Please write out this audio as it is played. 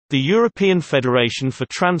The European Federation for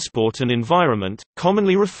Transport and Environment,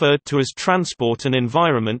 commonly referred to as Transport and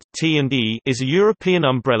Environment (T&E), is a European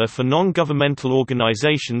umbrella for non-governmental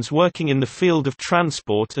organizations working in the field of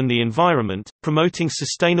transport and the environment, promoting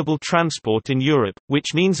sustainable transport in Europe,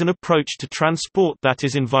 which means an approach to transport that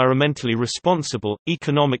is environmentally responsible,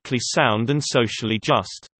 economically sound and socially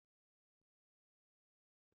just.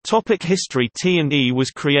 History. T&E was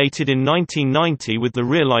created in 1990 with the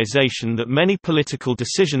realization that many political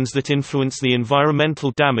decisions that influence the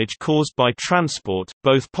environmental damage caused by transport,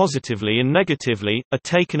 both positively and negatively, are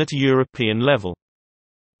taken at a European level.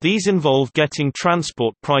 These involve getting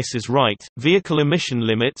transport prices right, vehicle emission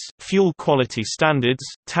limits, fuel quality standards,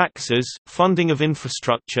 taxes, funding of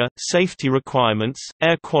infrastructure, safety requirements,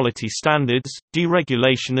 air quality standards,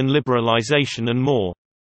 deregulation and liberalization and more.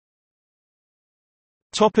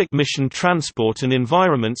 Mission. Transport and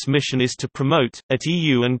Environment's mission is to promote, at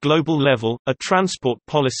EU and global level, a transport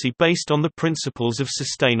policy based on the principles of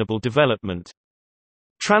sustainable development.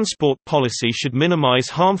 Transport policy should minimize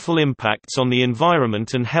harmful impacts on the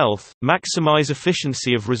environment and health, maximize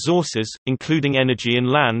efficiency of resources, including energy and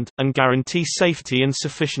land, and guarantee safety and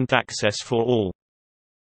sufficient access for all.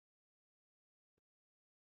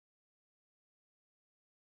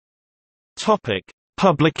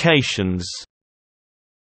 Publications.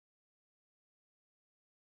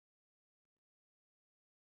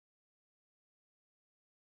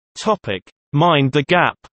 Mind the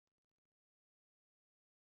Gap.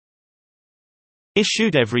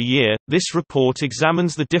 Issued every year, this report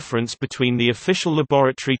examines the difference between the official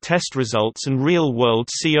laboratory test results and real-world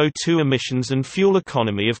CO2 emissions and fuel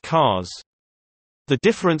economy of cars. The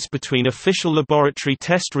difference between official laboratory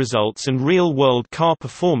test results and real-world car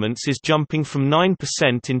performance is jumping from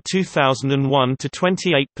 9% in 2001 to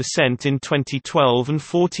 28% in 2012 and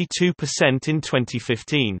 42% in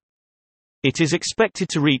 2015. It is expected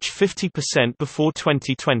to reach 50% before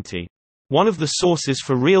 2020. One of the sources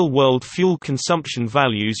for real-world fuel consumption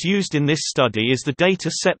values used in this study is the data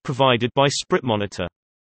set provided by SpritMonitor.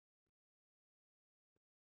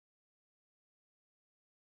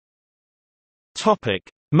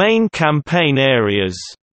 Main campaign areas: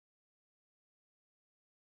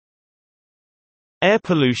 air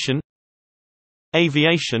pollution,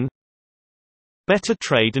 aviation, better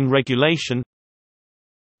trade and regulation,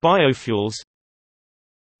 biofuels,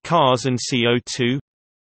 cars and CO2,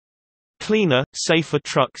 cleaner, safer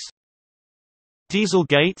trucks,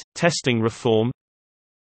 Dieselgate, testing reform,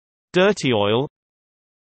 dirty oil,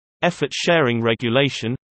 effort sharing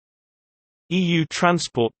regulation, EU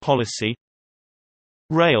transport policy,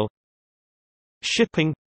 rail,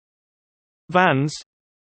 shipping, vans,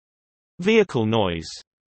 vehicle noise.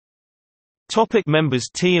 Members.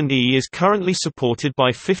 T&E is currently supported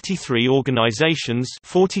by 53 organizations,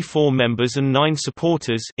 44 members and 9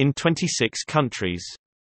 supporters in 26 countries.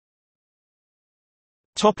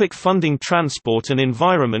 Funding. Transport and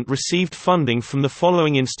Environment received funding from the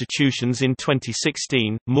following institutions in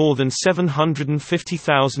 2016, more than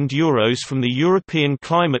 €750,000 from the European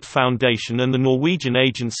Climate Foundation and the Norwegian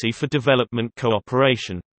Agency for Development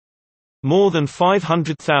Cooperation. More than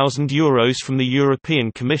 €500,000 from the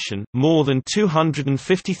European Commission, more than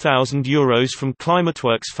 €250,000 from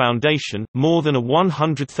ClimateWorks Foundation, more than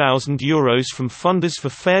 €100,000 from Funders for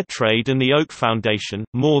Fair Trade and the Oak Foundation,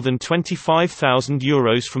 more than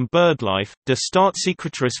 €25,000 from BirdLife, Der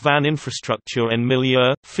Staatssekretariat van Infrastructuur en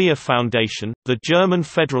Milieu, FIA Foundation, the German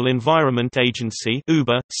Federal Environment Agency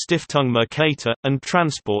UBA, Stiftung Mercator, and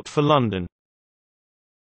Transport for London.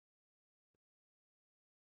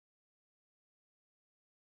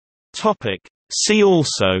 See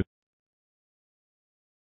also: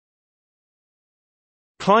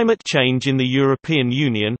 Climate change in the European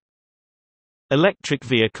Union, electric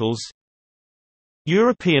vehicles,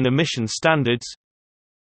 European emission standards,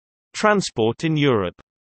 transport in Europe.